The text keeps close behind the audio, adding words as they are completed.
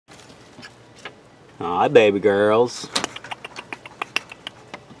Hi, baby girls.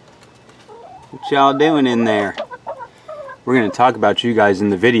 What y'all doing in there? We're going to talk about you guys in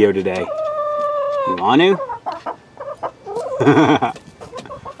the video today. You want to?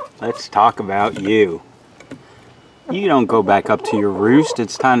 Let's talk about you. You don't go back up to your roost.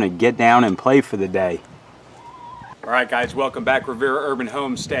 It's time to get down and play for the day. Alright guys, welcome back, Rivera Urban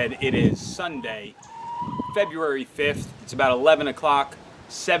Homestead. It is Sunday, February 5th. It's about 11 o'clock.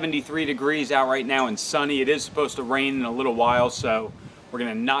 73 degrees out right now and sunny. It is supposed to rain in a little while, so we're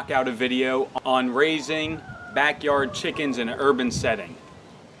going to knock out a video on raising backyard chickens in an urban setting.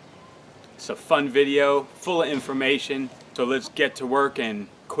 It's a fun video, full of information, so let's get to work and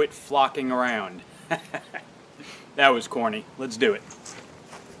quit flocking around. That was corny. Let's do it.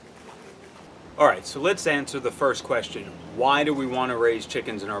 Alright, so let's answer the first question. Why do we want to raise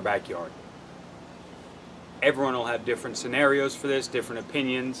chickens in our backyard? Everyone will have different scenarios for this, different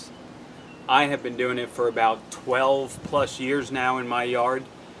opinions. I have been doing it for about 12 plus years now in my yard.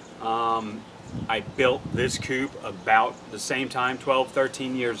 I built this coop about the same time, 12,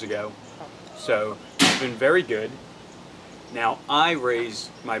 13 years ago. So it's been very good. Now I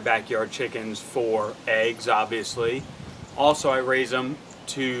raise my backyard chickens for eggs, obviously. Also I raise them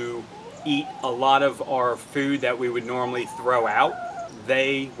to eat a lot of our food that we would normally throw out.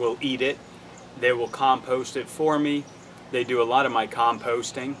 They will eat it. They will compost it for me. They do a lot of my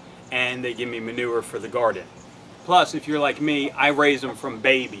composting, and they give me manure for the garden. Plus, if you're like me, I raise them from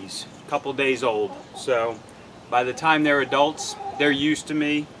babies, a couple days old. So by the time they're adults, they're used to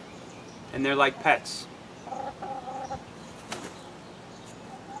me, and they're like pets.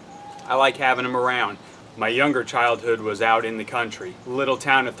 I like having them around. My younger childhood was out in the country. Little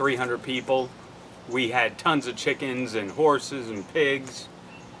town of 300 people. We had tons of chickens and horses and pigs.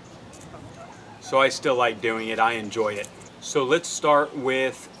 So I still like doing it. I enjoy it. So let's start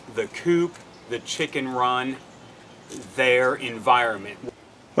with the coop, the chicken run, their environment.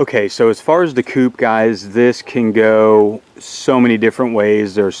 Okay, so as far as the coop, guys, this can go so many different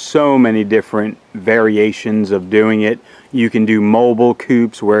ways. There's so many different variations of doing it. You can do mobile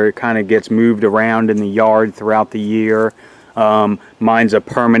coops where it kind of gets moved around in the yard throughout the year. Mine's a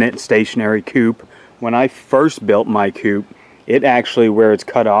permanent stationary coop. When I first built my coop, it actually, where it's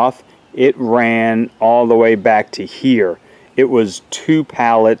cut off, it ran all the way back to here. It was 2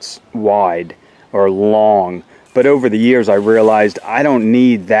 pallets wide or long. But over the years I realized I don't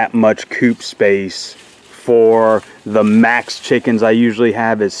need that much coop space for the max chickens I usually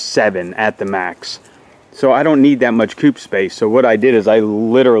have is 7 at the max. So I don't need that much coop space. So what I did is I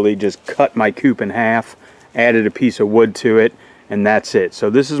literally just cut my coop in half, added a piece of wood to it, and that's it. So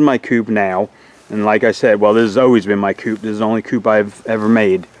this is my coop now. And like I said, well, this has always been my coop. This is the only coop I've ever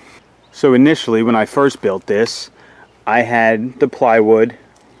made. So initially, when I first built this, I had the plywood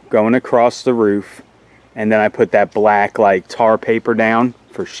going across the roof, and then I put that black like tar paper down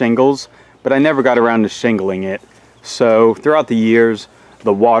for shingles, but I never got around to shingling it. So throughout the years,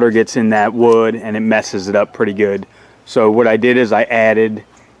 the water gets in that wood and it messes it up pretty good. So what I did is I added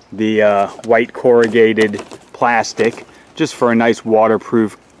the white corrugated plastic just for a nice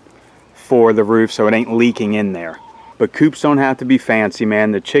waterproof for the roof so it ain't leaking in there. But coops don't have to be fancy,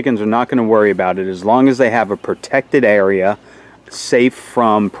 man. The chickens are not going to worry about it as long as they have a protected area, safe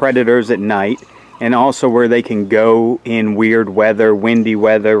from predators at night, and also where they can go in weird weather, windy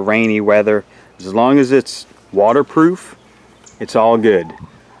weather, rainy weather. As long as it's waterproof, it's all good.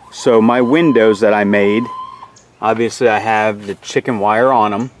 So my windows that I made, obviously I have the chicken wire on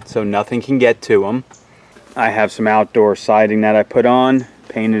them, so nothing can get to them. I have some outdoor siding that I put on,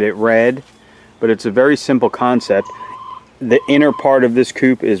 painted it red, but it's a very simple concept. The inner part of this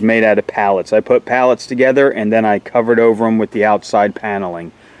coop is made out of pallets. I put pallets together and then I covered over them with the outside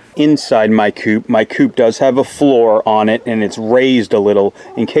paneling. Inside my coop does have a floor on it and it's raised a little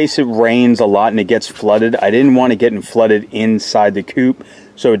in case it rains a lot and it gets flooded. I didn't want to get flooded inside the coop,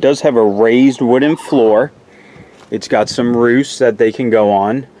 so it does have a raised wooden floor. It's got some roosts that they can go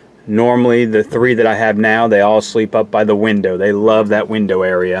on. Normally the 3 that I have now, they all sleep up by the window. They love that window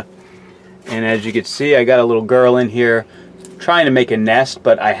area. And as you can see, I got a little girl in here trying to make a nest,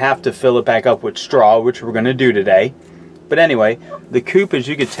 but I have to fill it back up with straw, which we're going to do today. But anyway, the coop, as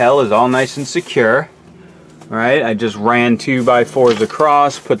you can tell, is all nice and secure. Alright, I just ran 2x4s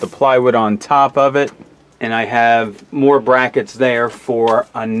across, put the plywood on top of it, and I have more brackets there for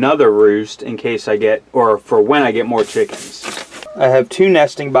another roost in case I get, or for when I get more chickens. I have 2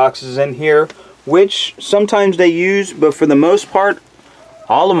 nesting boxes in here, which sometimes they use, but for the most part,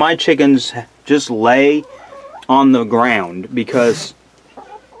 all of my chickens just lay on the ground because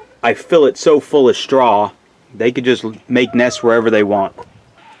I fill it so full of straw they could just make nests wherever they want.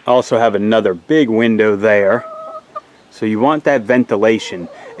 Also have another big window there. So you want that ventilation.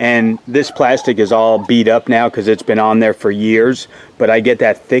 And this plastic is all beat up now because it's been on there for years. But I get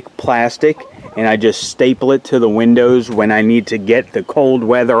that thick plastic and I just staple it to the windows when I need to get the cold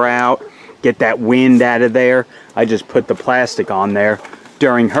weather out, get that wind out of there. I just put the plastic on there.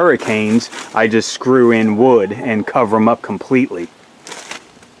 During hurricanes, I just screw in wood and cover them up completely.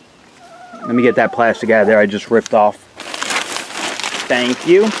 Let me get that plastic out of there I just ripped off. Thank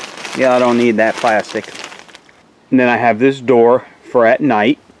you. Yeah, I don't need that plastic. And then I have this door for at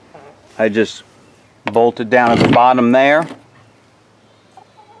night. I just bolt it down at the bottom there.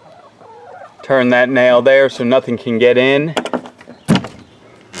 Turn that nail there so nothing can get in.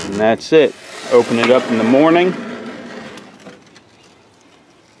 And that's it. Open it up in the morning.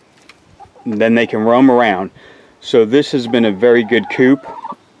 And then they can roam around. So this has been a very good coop.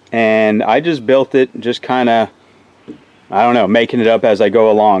 And I just built it just kind of, I don't know, making it up as I go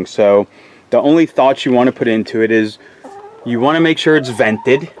along. So the only thoughts you want to put into it is you want to make sure it's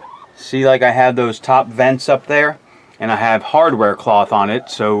vented. See, like I have those top vents up there, and I have hardware cloth on it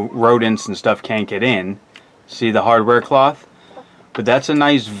so rodents and stuff can't get in. See the hardware cloth? But that's a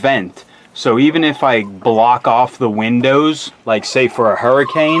nice vent. So even if I block off the windows, like say for a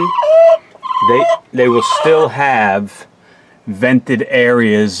hurricane, they will still have vented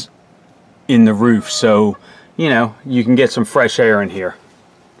areas in the roof, so you know you can get some fresh air in here.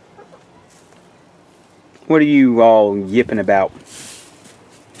 What are you all yipping about?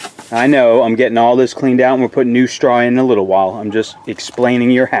 I know I'm getting all this cleaned out and we're putting new straw in a little while. I'm just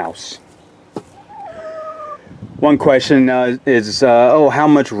explaining your house. One question is, oh, how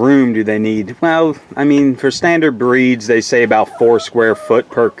much room do they need? Well, I mean, for standard breeds, they say about 4 square foot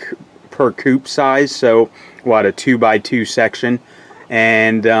per coop size. So, what, a 2x2 section.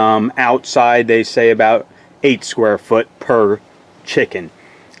 And outside, they say about 8 square foot per chicken.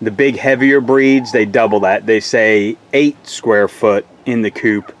 The big, heavier breeds, they double that. They say 8 square foot in the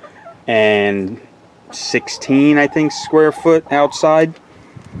coop and 16, I think, square foot outside.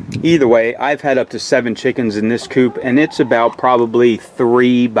 Either way, I've had up to 7 chickens in this coop, and it's about probably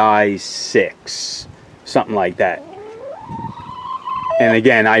 3x6, something like that. And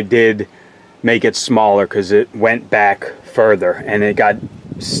again, I did make it smaller because it went back further, and it got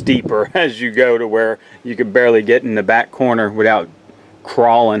steeper as you go to where you could barely get in the back corner without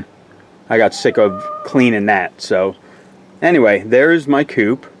crawling. I got sick of cleaning that. So anyway, there's my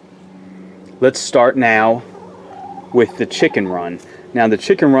coop. Let's start now with the chicken run. Now the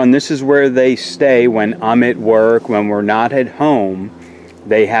chicken run, this is where they stay when I'm at work, when we're not at home.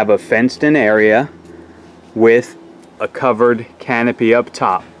 They have a fenced in area with a covered canopy up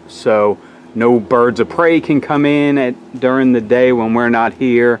top. So no birds of prey can come in during the day when we're not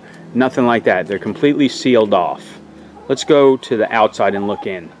here. Nothing like that. They're completely sealed off. Let's go to the outside and look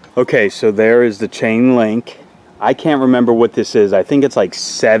in. Okay, so there is the chain link. I can't remember what this is. I think it's like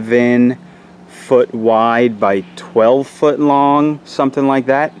 7 foot wide by 12 foot long, something like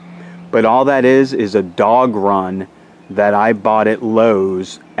that. But all that is a dog run that I bought at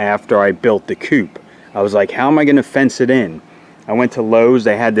Lowe's after I built the coop. I was like, how am I going to fence it in? I went to Lowe's.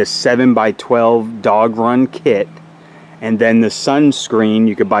 They had this 7 by 12 dog run kit, and then the sunscreen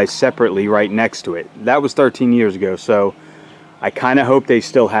you could buy separately right next to it. That was 13 years ago, so I kind of hope they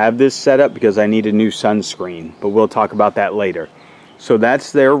still have this set up because I need a new sunscreen, but we'll talk about that later. So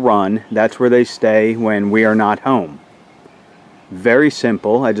that's their run. That's where they stay when we are not home. Very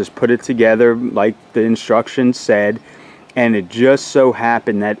simple. I just put it together like the instructions said, and it just so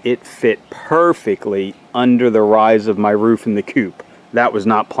happened that it fit perfectly under the rise of my roof in the coop. That was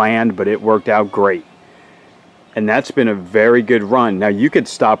not planned, but it worked out great. And that's been a very good run. Now you could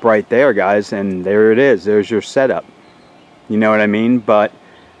stop right there, guys, and there it is. There's your setup. You know what I mean? But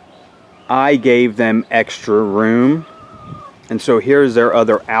I gave them extra room. And so here's their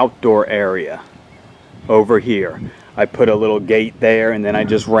other outdoor area over here. I put a little gate there, and then I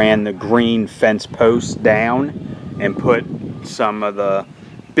just ran the green fence posts down and put some of the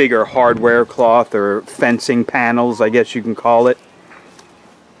bigger hardware cloth or fencing panels, I guess you can call it.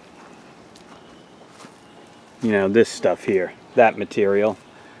 You know, this stuff here, that material.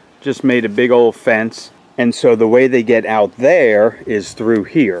 Just made a big old fence. And so the way they get out there is through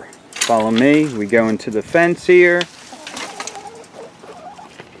here. Follow me. We go into the fence here.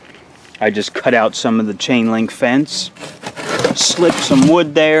 I just cut out some of the chain link fence, slip some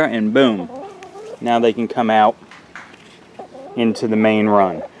wood there, and boom. Now they can come out into the main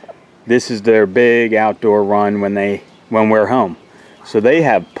run. This is their big outdoor run when we're home. So they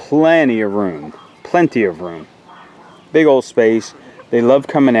have plenty of room. Plenty of room. Big old space. They love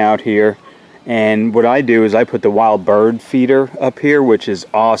coming out here. And what I do is I put the wild bird feeder up here, which is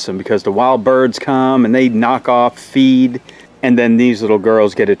awesome because the wild birds come and they knock off, feed, and then these little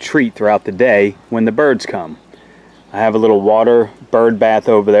girls get a treat throughout the day when the birds come. I have a little water bird bath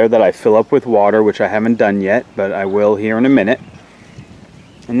over there that I fill up with water, which I haven't done yet, but I will here in a minute.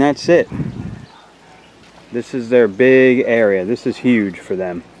 And that's it. This is their big area. This is huge for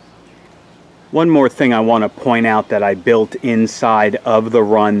them. One more thing I want to point out that I built inside of the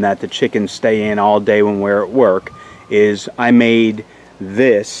run that the chickens stay in all day when we're at work is I made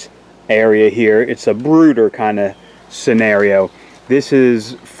this area here. It's a brooder kind of scenario. This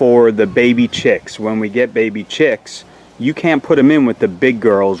is for the baby chicks. When we get baby chicks, you can't put them in with the big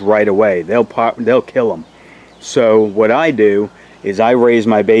girls right away. They'll kill them. So what I do is I raise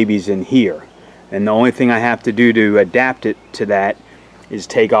my babies in here. And the only thing I have to do to adapt it to that is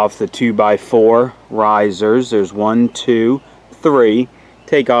take off the 2x4 risers. There's 1, 2, 3.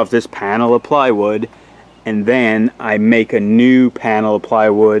 Take off this panel of plywood, and then I make a new panel of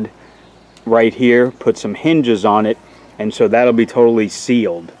plywood right here, put some hinges on it, and so that'll be totally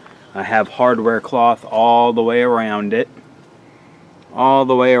sealed. I have hardware cloth all the way around it,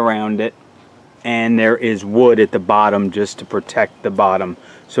 and there is wood at the bottom just to protect the bottom,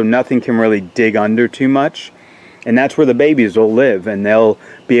 so nothing can really dig under too much. And that's where the babies will live, and they'll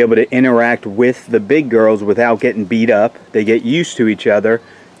be able to interact with the big girls without getting beat up. They get used to each other,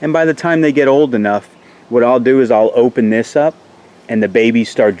 and by the time they get old enough, what I'll do is I'll open this up, and the babies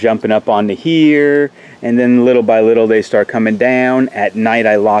start jumping up onto here, and then little by little they start coming down. At night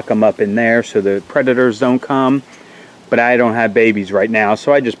I lock them up in there so the predators don't come. But I don't have babies right now,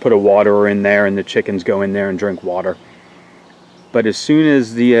 so I just put a waterer in there, and the chickens go in there and drink water. But as soon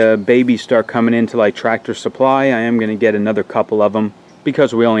as the babies start coming into like Tractor Supply, I am going to get another couple of them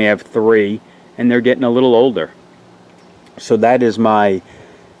because we only have 3 and they're getting a little older. So that is my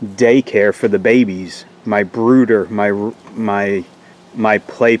daycare for the babies, my brooder, my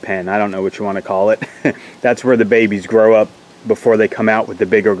playpen. I don't know what you want to call it. That's where the babies grow up before they come out with the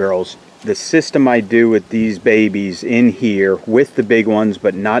bigger girls. The system I do with these babies in here with the big ones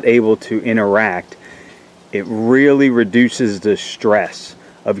but not able to interact, it really reduces the stress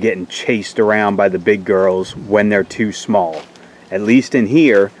of getting chased around by the big girls when they're too small. At least in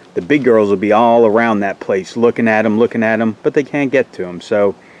here, the big girls will be all around that place looking at them, but they can't get to them.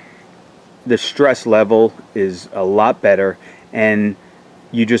 So the stress level is a lot better, and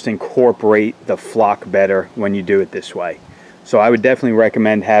you just incorporate the flock better when you do it this way. So I would definitely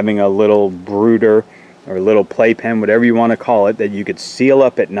recommend having a little brooder or a little playpen, whatever you want to call it, that you could seal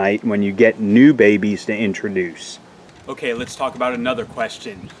up at night when you get new babies to introduce. Okay, let's talk about another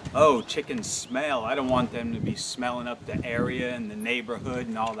question. Oh, chickens smell. I don't want them to be smelling up the area and the neighborhood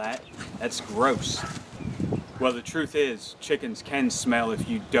and all that. That's gross. Well, the truth is, chickens can smell if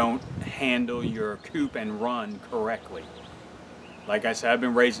you don't handle your coop and run correctly. Like I said, I've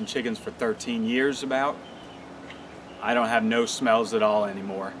been raising chickens for 13 years about. I don't have no smells at all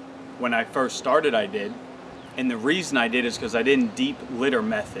anymore. When I first started, I did. And the reason I did is because I didn't deep litter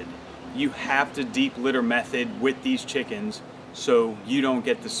method. You have to deep litter method with these chickens so you don't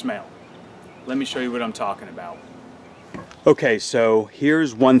get the smell. Let me show you what I'm talking about. Okay, so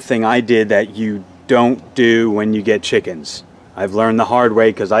here's one thing I did that you don't do when you get chickens. I've learned the hard way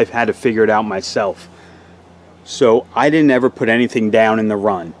because I've had to figure it out myself. So I didn't ever put anything down in the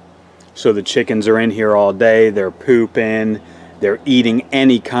run. So the chickens are in here all day, they're pooping, they're eating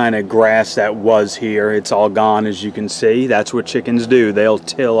any kind of grass that was here. It's all gone, as you can see. That's what chickens do. They'll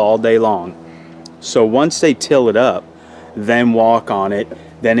till all day long. So once they till it up, then walk on it,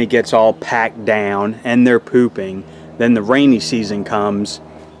 then it gets all packed down and they're pooping. Then the rainy season comes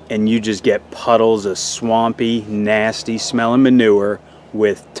and you just get puddles of swampy, nasty smelling manure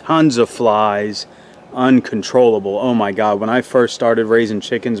with tons of flies, uncontrollable. Oh my God, when I first started raising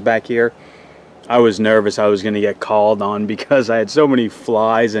chickens back here, I was nervous I was going to get called on because I had so many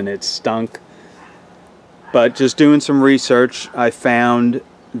flies and it stunk. But just doing some research, I found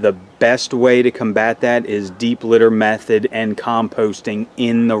the best way to combat that is deep litter method and composting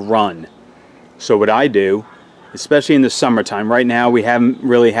in the run. So what I do, especially in the summertime, right now we haven't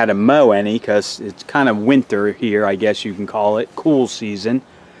really had to mow any because it's kind of winter here, I guess you can call it, cool season.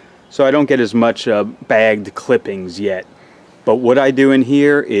 So I don't get as much bagged clippings yet. But what I do in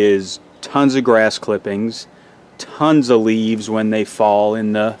here is tons of grass clippings, tons of leaves when they fall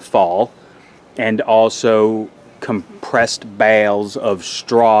in the fall, and also compressed bales of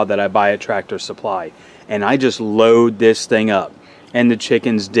straw that I buy at Tractor Supply. And I just load this thing up, and the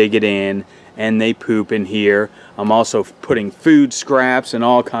chickens dig it in, and they poop in here. I'm also putting food scraps and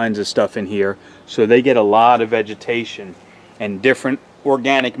all kinds of stuff in here, so they get a lot of vegetation and different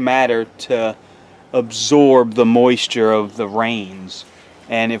organic matter to absorb the moisture of the rains.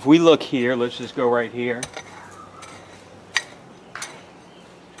 And if we look here, let's just go right here.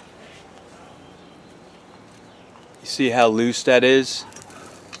 You see how loose that is?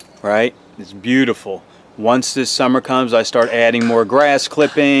 Right? It's beautiful. Once this summer comes, I start adding more grass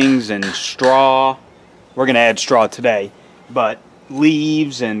clippings and straw. We're going to add straw today, but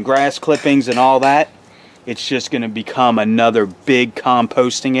leaves and grass clippings and all that, it's just going to become another big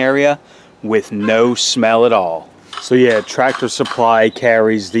composting area with no smell at all. So yeah, Tractor Supply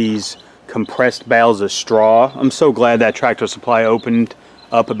carries these compressed bales of straw. I'm so glad that Tractor Supply opened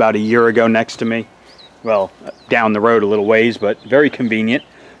up about a year ago next to me. Well, down the road a little ways, but very convenient.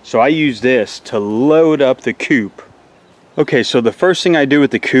 So I use this to load up the coop. Okay, so the first thing I do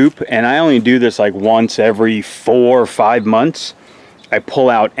with the coop, and I only do this like once every 4 or 5 months, I pull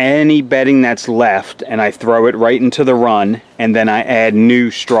out any bedding that's left and I throw it right into the run, and then I add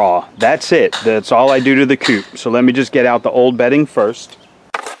new straw. That's it. That's all I do to the coop. So let me just get out the old bedding first.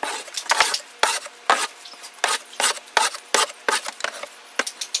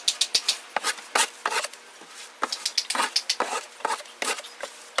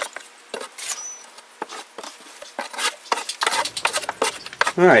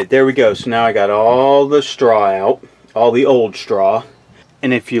 Alright, there we go. So now I got all the straw out, all the old straw.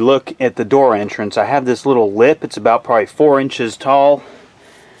 And if you look at the door entrance, I have this little lip. It's about probably 4 inches tall.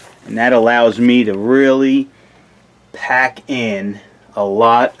 And that allows me to really pack in a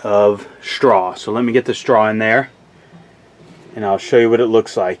lot of straw. So let me get the straw in there and I'll show you what it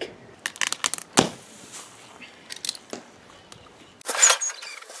looks like.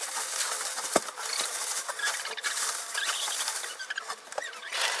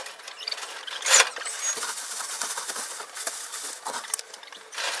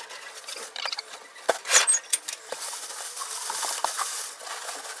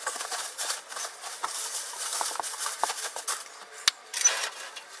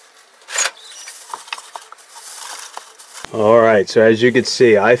 Alright, so as you can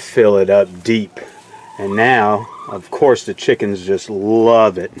see, I fill it up deep. And now, of course, the chickens just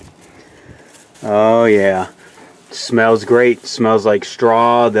love it. Oh yeah. It smells great. It smells like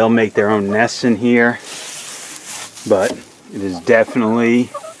straw. They'll make their own nests in here. But it is definitely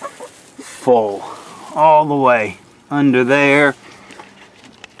full all the way under there.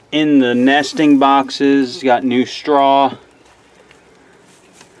 In the nesting boxes, got new straw.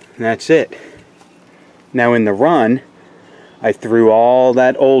 And that's it. Now in the run, I threw all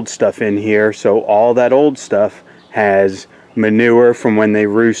that old stuff in here, so all that old stuff has manure from when they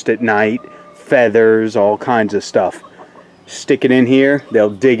roost at night, feathers, all kinds of stuff. Stick it in here,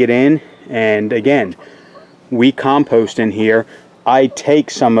 they'll dig it in, and again, we compost in here. I take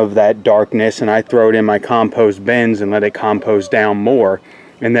some of that darkness and I throw it in my compost bins and let it compost down more,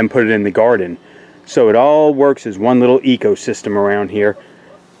 and then put it in the garden. So it all works as one little ecosystem around here.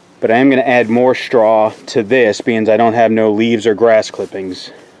 But I am going to add more straw to this because I don't have no leaves or grass clippings.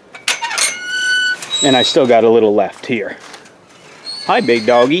 And I still got a little left here. Hi, big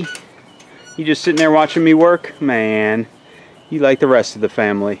doggy. You just sitting there watching me work? Man, you like the rest of the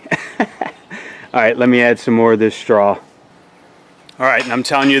family. Alright, let me add some more of this straw. Alright, and I'm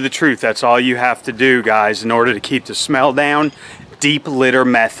telling you the truth. That's all you have to do, guys, in order to keep the smell down. Deep litter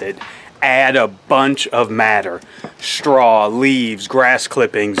method. Add a bunch of matter, straw, leaves, grass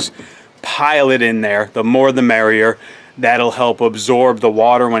clippings, pile it in there. The more the merrier. That'll help absorb the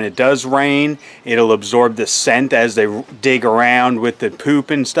water when it does rain. It'll absorb the scent as they dig around with the poop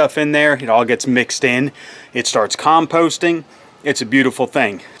and stuff in there. It all gets mixed in. It starts composting. It's a beautiful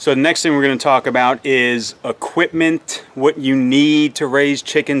thing. So the next thing we're going to talk about is equipment, what you need to raise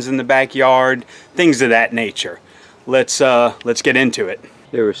chickens in the backyard, things of that nature. Let's get into it.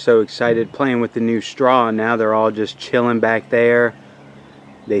 They were so excited playing with the new straw, and now they're all just chilling back there.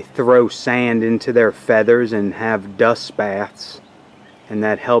 They throw sand into their feathers and have dust baths, and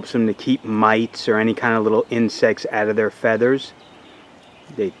that helps them to keep mites or any kind of little insects out of their feathers.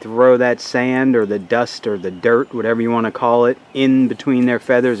 They throw that sand or the dust or the dirt, whatever you want to call it, in between their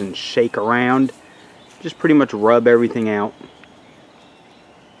feathers and shake around. Just pretty much rub everything out.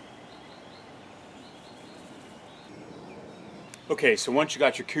 Okay, so once you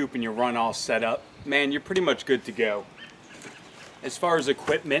got your coop and your run all set up, man, you're pretty much good to go. As far as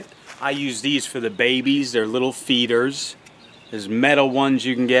equipment, I use these for the babies. They're little feeders. There's metal ones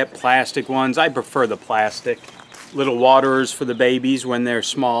you can get, plastic ones. I prefer the plastic. Little waterers for the babies when they're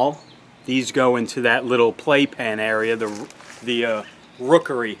small. These go into that little playpen area, the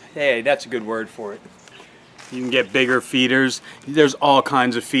rookery. Hey, that's a good word for it. You can get bigger feeders. There's all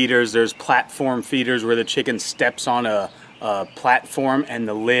kinds of feeders. There's platform feeders where the chicken steps on a platform and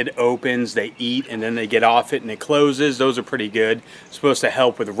the lid opens, they eat, and then they get off it and it closes. Those are pretty good. It's supposed to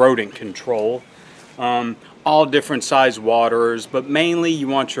help with rodent control. All different size waterers, but mainly you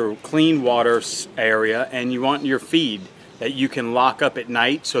want your clean water area and you want your feed that you can lock up at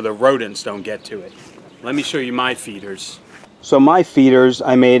night so the rodents don't get to it. Let me show you my feeders. So my feeders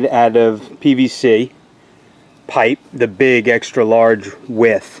I made out of PVC pipe, the big extra large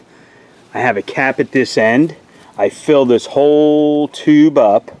width. I have a cap at this end. I fill this whole tube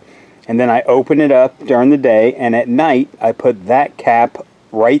up and then I open it up during the day, and at night I put that cap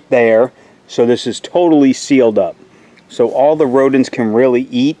right there, so this is totally sealed up. So all the rodents can really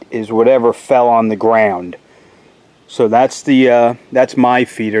eat is whatever fell on the ground. So that's my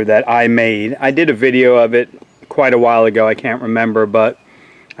feeder that I made. I did a video of it quite a while ago, I can't remember, but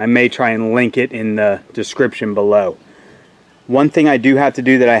I may try and link it in the description below. One thing I do have to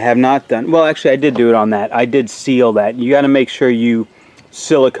do that I have not done, well actually I did do it on that, I did seal that. You got to make sure you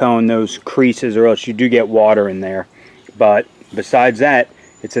silicone those creases or else you do get water in there. But besides that,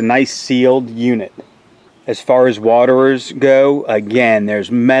 it's a nice sealed unit. As far as waterers go, again,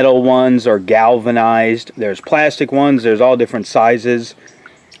 there's metal ones or galvanized, there's plastic ones, there's all different sizes.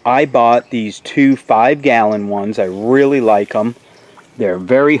 I bought these 2 5-gallon ones. I really like them. They're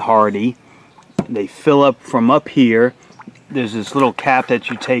very hardy. They fill up from up here. There's this little cap that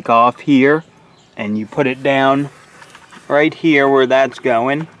you take off here and you put it down right here where that's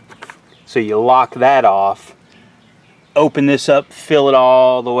going. So you lock that off. Open this up, fill it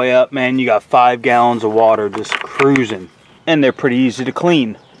all the way up, man, you got 5 gallons of water just cruising. And they're pretty easy to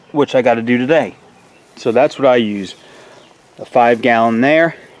clean, which I got to do today. So that's what I use. A 5-gallon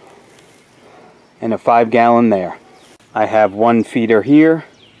there and a 5-gallon there. I have one feeder here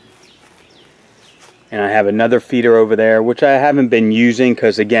and I have another feeder over there, which I haven't been using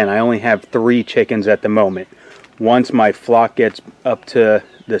because again I only have 3 chickens at the moment. Once my flock gets up to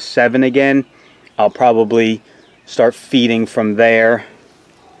the 7 again, I'll probably start feeding from there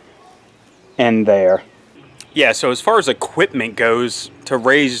and there. Yeah, so as far as equipment goes to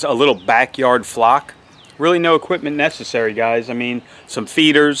raise a little backyard flock, really no equipment necessary, guys. I mean, some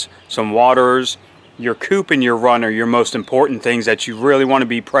feeders, some waterers, your coop and your run are your most important things that you really want to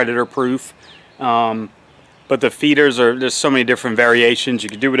be predator proof. But the feeders there's so many different variations. You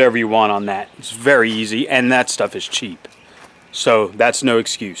can do whatever you want on that. It's very easy and that stuff is cheap. So that's no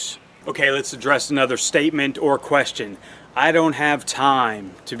excuse. Okay, let's address another statement or question. I don't have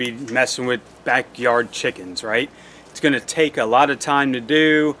time to be messing with backyard chickens, right? It's going to take a lot of time to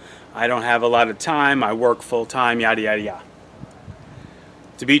do. I don't have a lot of time. I work full time, yada, yada, yada.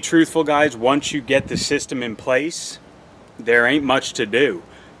 To be truthful, guys, once you get the system in place, there ain't much to do.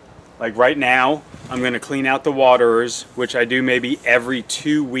 Like right now, I'm going to clean out the waterers, which I do maybe every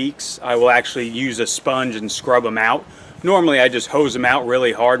 2 weeks. I will actually use a sponge and scrub them out. Normally I just hose them out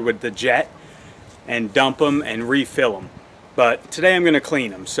really hard with the jet and dump them and refill them. But today I'm going to clean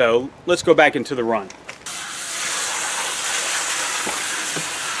them. So let's go back into the run.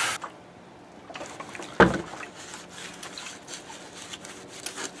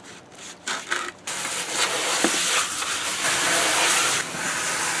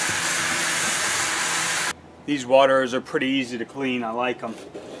 These waterers are pretty easy to clean. I like them.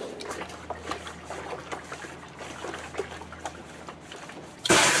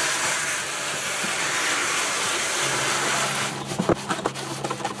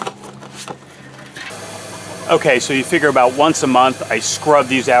 Okay, so you figure about once a month I scrub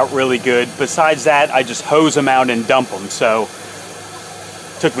these out really good. Besides that, I just hose them out and dump them. So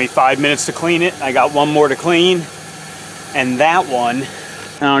it took me 5 minutes to clean it. I got one more to clean. And that one,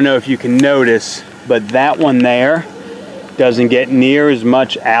 I don't know if you can notice, but that one there doesn't get near as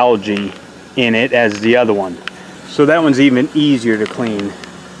much algae in it as the other one. So that one's even easier to clean.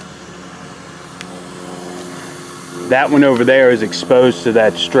 That one over there is exposed to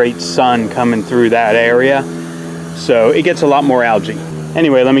that straight sun coming through that area. So it gets a lot more algae.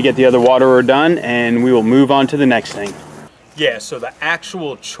 Anyway, let me get the other waterer done and we will move on to the next thing. Yeah, so the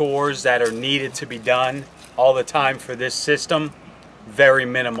actual chores that are needed to be done all the time for this system, very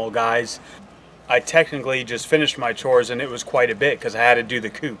minimal, guys. I technically just finished my chores and it was quite a bit because I had to do the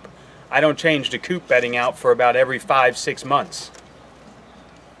coop. I don't change the coop bedding out for about every 5-6 months.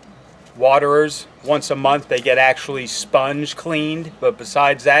 Waterers, once a month they get actually sponge cleaned, but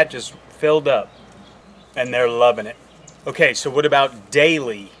besides that, just filled up. And they're loving it. Okay, so what about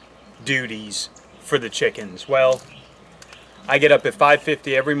daily duties for the chickens? Well, I get up at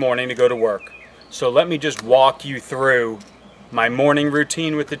 5:50 every morning to go to work. So let me just walk you through my morning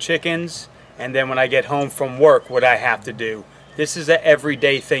routine with the chickens, and then when I get home from work, what I have to do. This is an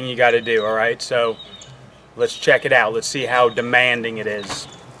everyday thing you got to do, all right? So Let's check it out. Let's see how demanding it is.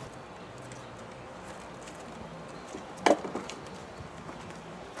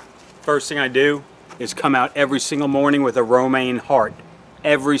 First thing I do is come out every single morning with a romaine heart.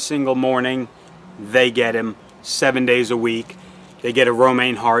 Every single morning they get him 7 days a week. They get a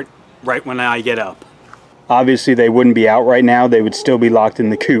romaine heart right when I get up. Obviously they wouldn't be out right now. They would still be locked in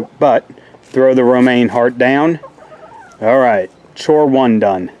the coop, but throw the romaine heart down. All right, chore 1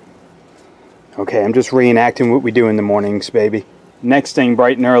 done. Okay, I'm just reenacting what we do in the mornings, baby. Next thing,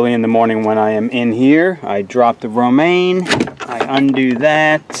 bright and early in the morning when I am in here, I drop the romaine, I undo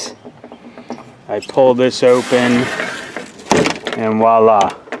that, I pull this open, and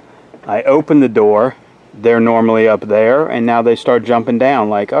voila. I open the door, they're normally up there, and now they start jumping down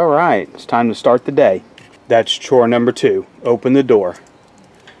like, all right, it's time to start the day. That's chore number 2, open the door.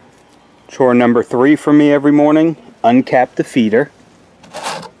 Chore number 3 for me every morning, uncap the feeder.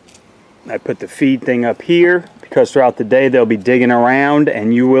 I put the feed thing up here because throughout the day they'll be digging around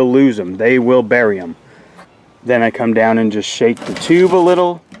and you will lose them. They will bury them. Then I come down and just shake the tube a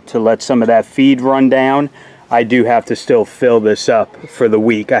little to let some of that feed run down. I do have to still fill this up for the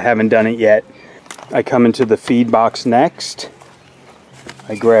week. I haven't done it yet. I come into the feed box next.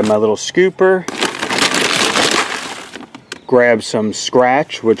 I grab my little scooper. Grab some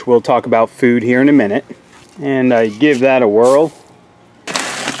scratch, which we'll talk about food here in a minute. And I give that a whirl.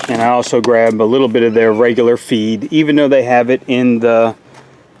 And I also grab a little bit of their regular feed. Even though they have it in the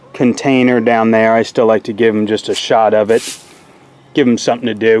container down there, I still like to give them just a shot of it. Give them something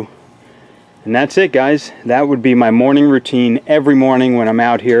to do. And that's it, guys. That would be my morning routine every morning when I'm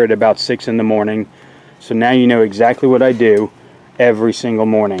out here at about 6 in the morning. So now you know exactly what I do every single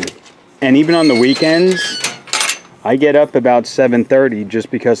morning. And even on the weekends, I get up about 7:30 just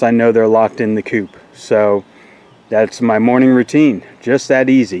because I know they're locked in the coop. So that's my morning routine, just that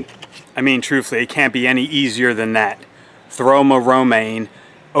easy. I mean, truthfully, it can't be any easier than that. Throw them a romaine,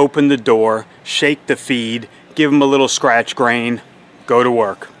 open the door, shake the feed, give them a little scratch grain, go to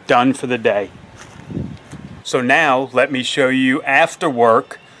work. Done for the day. So now, let me show you after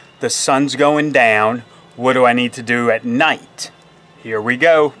work, the sun's going down, what do I need to do at night? Here we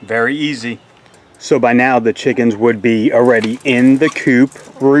go, very easy. So by now the chickens would be already in the coop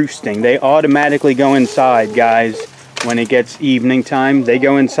roosting. They automatically go inside, guys. When it gets evening time, they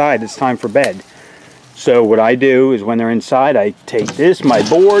go inside. It's time for bed. So what I do is when they're inside, I take this, my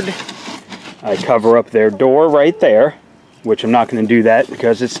board, I cover up their door right there, which I'm not going to do that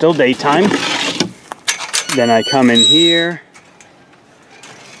because it's still daytime. Then I come in here,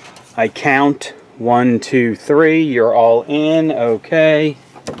 I count 1, 2, 3, you're all in, okay.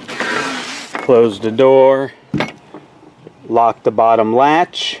 Close the door, lock the bottom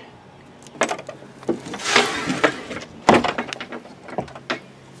latch,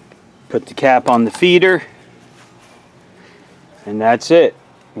 put the cap on the feeder, and that's it.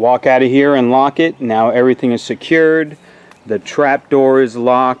 Walk out of here and lock it. Now everything is secured. The trap door is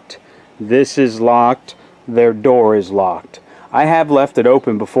locked. This is locked. Their door is locked. I have left it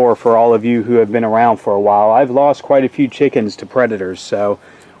open before for all of you who have been around for a while. I've lost quite a few chickens to predators, so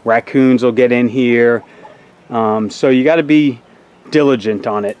raccoons will get in here. So you got to be diligent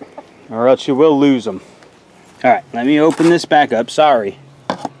on it, or else you will lose them. All right, let me open this back up. Sorry.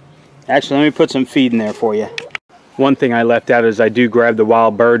 Actually, let me put some feed in there for you. One thing I left out is I do grab the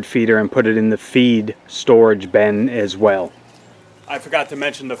wild bird feeder and put it in the feed storage bin as well. I forgot to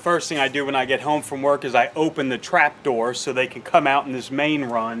mention the first thing I do when I get home from work is I open the trap door so they can come out in this main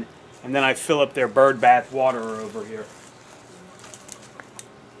run, and then I fill up their bird bath water over here.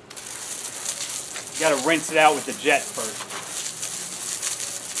 You gotta rinse it out with the jet first.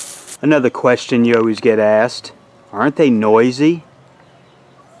 Another question you always get asked, aren't they noisy?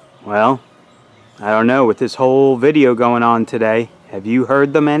 Well, I don't know, with this whole video going on today, have you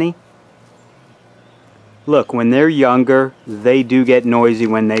heard them any? Look, when they're younger, they do get noisy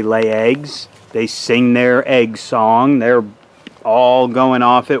when they lay eggs. They sing their egg song. They're all going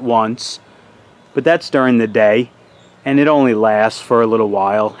off at once. But that's during the day, and it only lasts for a little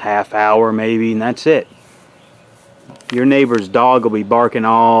while, half hour maybe, and that's it. Your neighbor's dog will be barking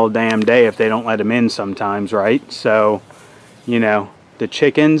all damn day if they don't let him in sometimes, right? So, you know, the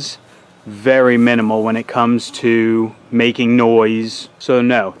chickens, very minimal when it comes to making noise. So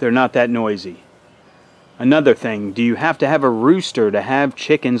no, they're not that noisy. Another thing, do you have to have a rooster to have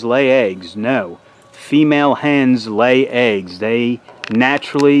chickens lay eggs? No. Female hens lay eggs. They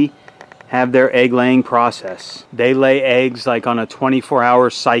naturally have their egg laying process. They lay eggs like on a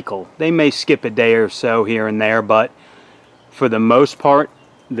 24-hour cycle. They may skip a day or so here and there, but for the most part,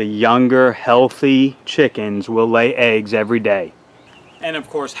 the younger, healthy chickens will lay eggs every day. And of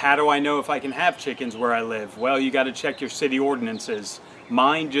course, how do I know if I can have chickens where I live? Well, you got to check your city ordinances.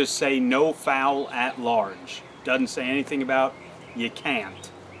 Mine just say no fowl at large. Doesn't say anything about you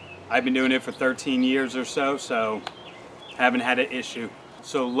can't. I've been doing it for 13 years or so, so haven't had an issue.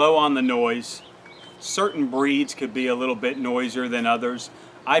 So low on the noise. Certain breeds could be a little bit noisier than others.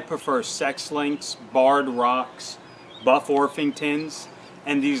 I prefer sex links, barred rocks, buff Orpingtons,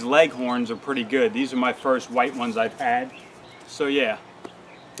 and these leghorns are pretty good. These are my first white ones I've had. So yeah,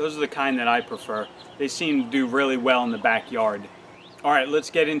 those are the kind that I prefer. They seem to do really well in the backyard. All right, let's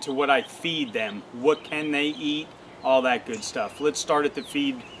get into what I feed them. What can they eat? All that good stuff. Let's start at the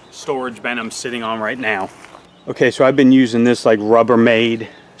feed storage bin I'm sitting on right now. Okay, so I've been using this like Rubbermaid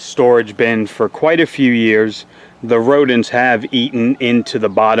storage bin for quite a few years. The rodents have eaten into the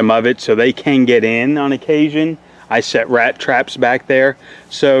bottom of it, so they can get in on occasion. I set rat traps back there.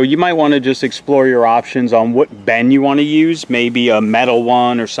 So you might want to just explore your options on what bin you want to use. Maybe a metal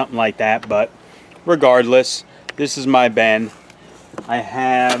one or something like that, but regardless, this is my bin.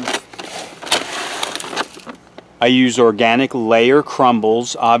 I use organic layer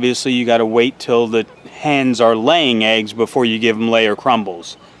crumbles. Obviously, you got to wait till the hens are laying eggs before you give them layer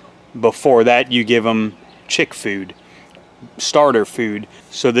crumbles. Before that, you give them chick food, starter food.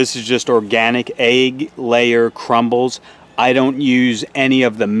 So this is just organic egg layer crumbles. I don't use any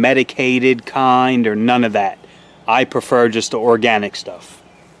of the medicated kind or none of that. I prefer just the organic stuff.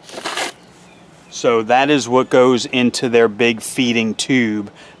 So that is what goes into their big feeding tube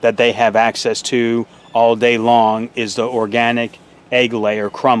that they have access to all day long, is the organic egg layer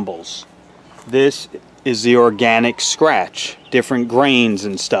crumbles. This is the organic scratch, different grains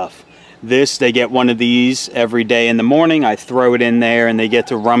and stuff. This, they get one of these every day in the morning. I throw it in there and they get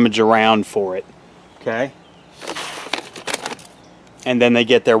to rummage around for it. Okay? And then they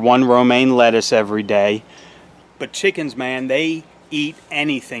get their one romaine lettuce every day. But chickens, man, they eat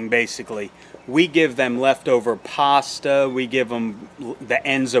anything basically. We give them leftover pasta, we give them the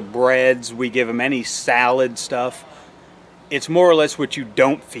ends of breads, we give them any salad stuff. It's more or less what you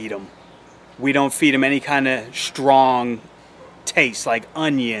don't feed them. We don't feed them any kind of strong taste like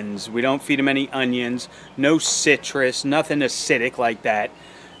onions. We don't feed them any onions, no citrus, nothing acidic like that.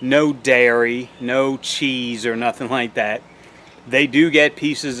 No dairy, no cheese or nothing like that. They do get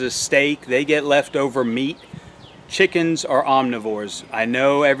pieces of steak, they get leftover meat. Chickens are omnivores. I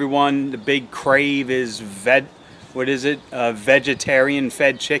know everyone, the big crave is vegetarian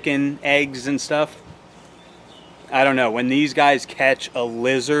fed chicken eggs and stuff. I don't know, when these guys catch a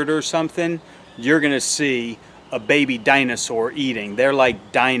lizard or something, you're gonna see a baby dinosaur eating. They're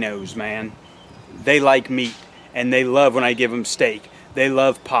like dinos, man. They like meat, and they love when I give them steak. They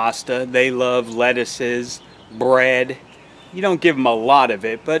love pasta, they love lettuces, bread. You don't give them a lot of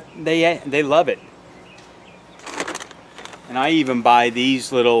it, but they love it. And I even buy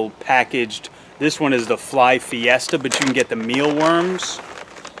these little packaged, this one is the Fly Fiesta, but you can get the mealworms.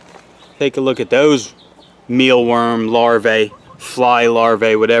 Take a look at those mealworm larvae, fly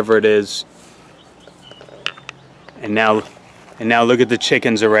larvae, whatever it is. And now look at the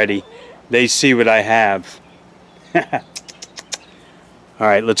chickens already. They see what I have. All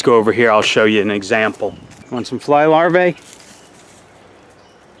right, let's go over here. I'll show you an example. Want some fly larvae?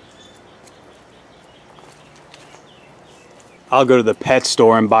 I'll go to the pet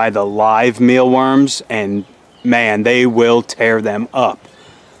store and buy the live mealworms, and man, they will tear them up.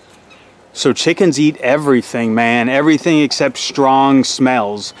 So chickens eat everything, man, everything except strong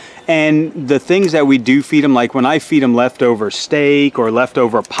smells. And the things that we do feed them, like when I feed them leftover steak or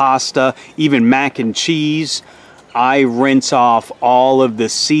leftover pasta, even mac and cheese, I rinse off all of the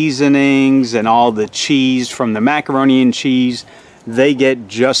seasonings and all the cheese from the macaroni and cheese. They get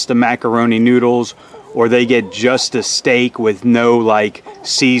just the macaroni noodles, or they get just a steak with no like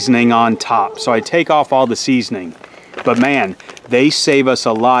seasoning on top. So I take off all the seasoning. But man, they save us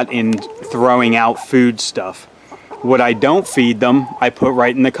a lot in throwing out food stuff. What I don't feed them, I put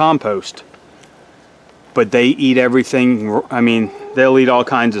right in the compost. But they eat everything. I mean, they'll eat all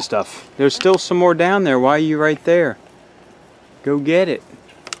kinds of stuff. There's still some more down there. Why are you right there? Go get it.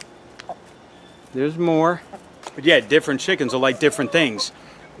 There's more. But yeah, different chickens will like different things.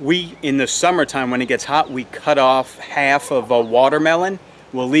 We, in the summertime when it gets hot, we cut off half of a watermelon.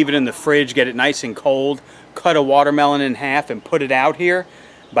 We'll leave it in the fridge, get it nice and cold, cut a watermelon in half and put it out here.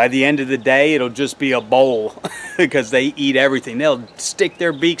 By the end of the day, it'll just be a bowl because they eat everything. They'll stick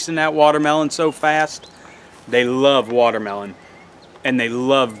their beaks in that watermelon so fast. They love watermelon and they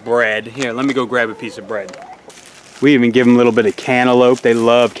love bread. Here, let me go grab a piece of bread. We even give them a little bit of cantaloupe. They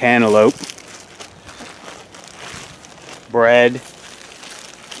love cantaloupe. Bread.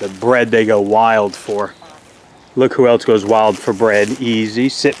 The bread they go wild for. Look who else goes wild for bread. Easy.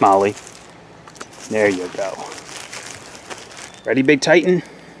 Sit, Molly. There you go. Ready, Big Titan?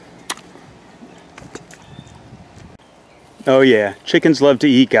 Oh yeah, chickens love to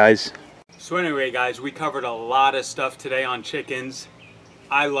eat, guys. So anyway, guys, we covered a lot of stuff today on chickens.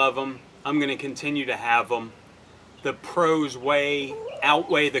 I love them. I'm going to continue to have them. The pros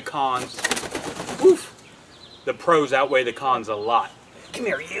outweigh the cons. Oof. The pros outweigh the cons a lot. Come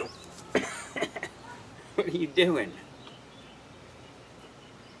here, you. What are you doing?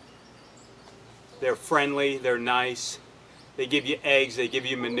 They're friendly, they're nice. They give you eggs, they give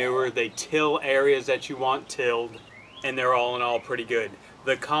you manure, they till areas that you want tilled, and they're all in all pretty good.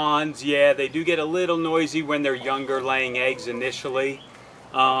 The cons, yeah, they do get a little noisy when they're younger, laying eggs initially.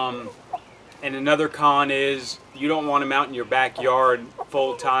 And another con is you don't want them out in your backyard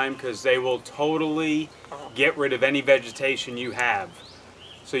full time because they will totally get rid of any vegetation you have.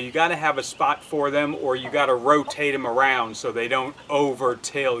 So you got to have a spot for them, or you got to rotate them around so they don't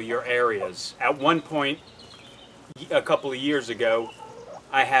over-till your areas. At one point, a couple of years ago,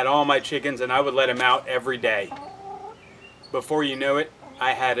 I had all my chickens and I would let them out every day. Before you know it,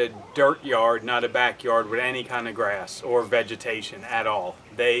 I had a dirt yard, not a backyard, with any kind of grass or vegetation at all.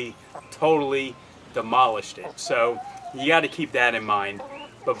 They totally demolished it. So you got to keep that in mind.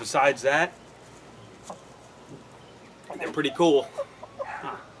 But besides that, they're pretty cool.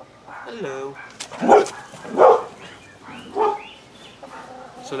 Huh. Hello.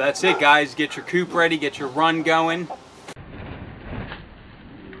 So that's it, guys. Get your coop ready, get your run going.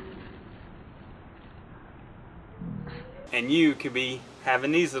 And you could be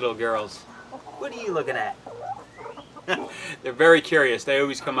having these little girls. What are you looking at? They're very curious. They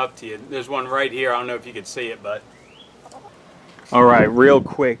always come up to you. There's one right here. I don't know if you can see it, but... Alright, real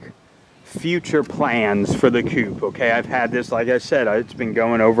quick. Future plans for the coop. Okay, I've had this, like I said, it's been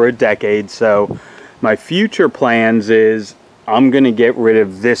going over a decade. So my future plans is I'm going to get rid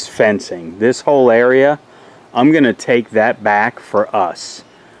of this fencing. This whole area, I'm going to take that back for us.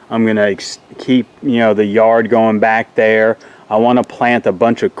 I'm going to keep, you know, the yard going back there. I want to plant a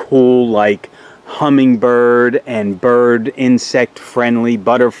bunch of cool, like, hummingbird and bird insect friendly,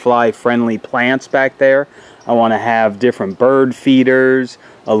 butterfly friendly plants back there. I want to have different bird feeders,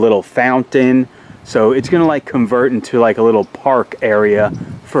 a little fountain. So it's going to like convert into like a little park area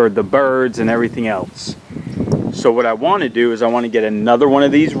for the birds and everything else. So what I want to do is I want to get another one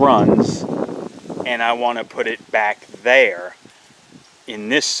of these runs and I want to put it back there in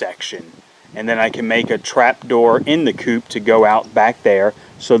this section. And then I can make a trap door in the coop to go out back there.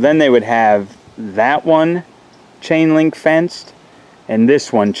 So then they would have that one chain link fenced and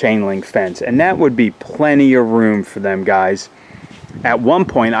this one chain link fenced. And that would be plenty of room for them, guys. At one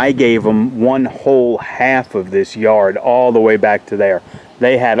point, I gave them one whole half of this yard all the way back to there.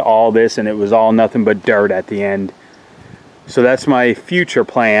 They had all this and it was all nothing but dirt at the end. So that's my future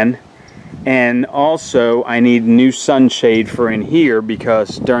plan. And also, I need new sunshade for in here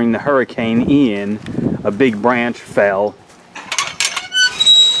because during the Hurricane Ian, a big branch fell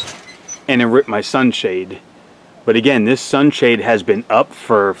and it ripped my sunshade. But again, this sunshade has been up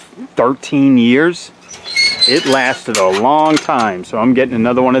for 13 years. It lasted a long time, so I'm getting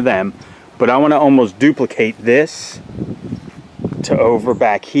another one of them. But I want to almost duplicate this to over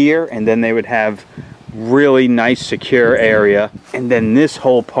back here, and then they would have really nice secure area. And then this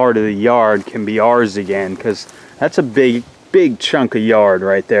whole part of the yard can be ours again, because that's a big chunk of yard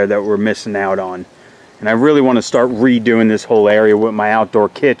right there that we're missing out on. And I really want to start redoing this whole area with my outdoor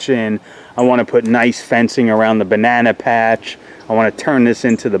kitchen. I want to put nice fencing around the banana patch. I want to turn this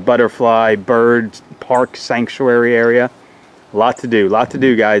into the butterfly bird park sanctuary area. A lot to do,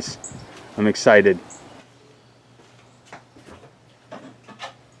 guys. I'm excited.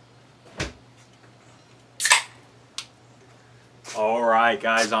 Alright,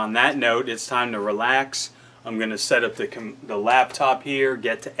 guys, on that note, it's time to relax. I'm going to set up the laptop here,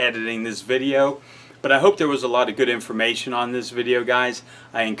 get to editing this video. But I hope there was a lot of good information on this video, guys.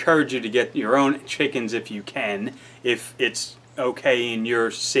 I encourage you to get your own chickens if you can, if it's okay in your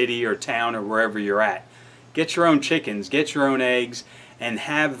city or town or wherever you're at. Get your own chickens, get your own eggs, and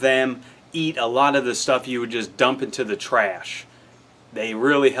have them eat a lot of the stuff you would just dump into the trash. They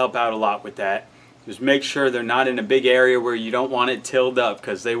really help out a lot with that. Just make sure they're not in a big area where you don't want it tilled up,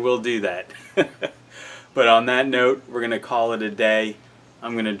 because they will do that. But on that note, we're going to call it a day.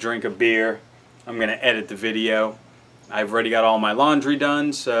 I'm going to drink a beer. I'm going to edit the video. I've already got all my laundry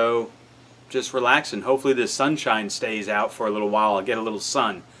done, so just relaxing. Hopefully this sunshine stays out for a little while. I'll get a little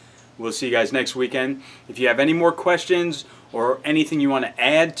sun. We'll see you guys next weekend. If you have any more questions or anything you want to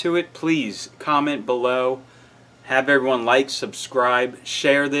add to it, please comment below. Have everyone like, subscribe,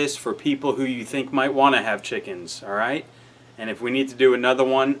 share this for people who you think might want to have chickens, all right? And if we need to do another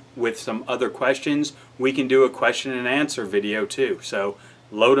one with some other questions, we can do a question and answer video too. So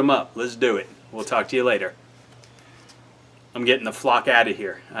load them up. Let's do it. We'll talk to you later. I'm getting the flock out of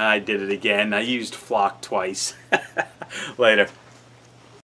here. I did it again. I used flock twice. Later.